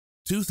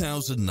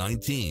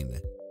2019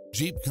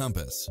 Jeep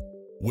Compass.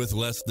 With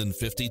less than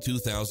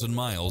 52,000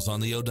 miles on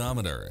the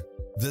odometer,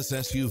 this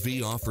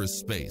SUV offers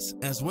space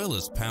as well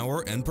as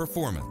power and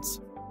performance.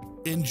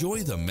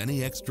 Enjoy the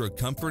many extra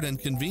comfort and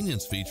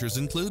convenience features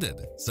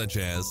included, such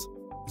as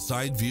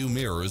side view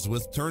mirrors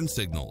with turn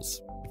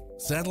signals,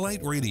 satellite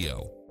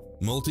radio,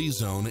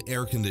 multi-zone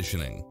air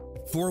conditioning,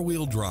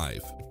 four-wheel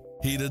drive,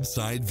 heated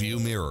side view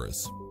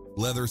mirrors,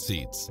 leather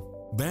seats,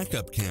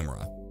 backup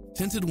camera,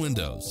 tinted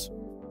windows,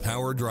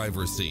 power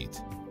driver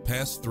seat,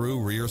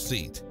 pass-through rear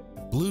seat,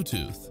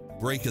 Bluetooth,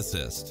 brake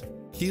assist,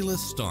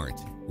 keyless start,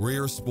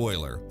 rear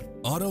spoiler,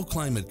 auto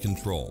climate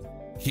control,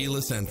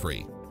 keyless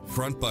entry,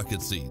 front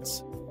bucket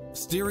seats,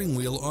 steering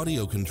wheel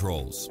audio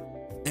controls,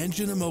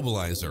 engine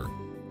immobilizer,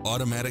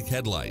 automatic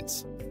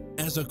headlights.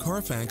 As a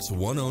Carfax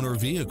one-owner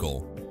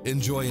vehicle,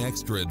 enjoy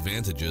extra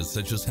advantages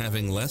such as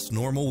having less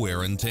normal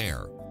wear and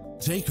tear.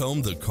 Take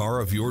home the car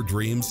of your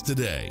dreams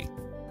today.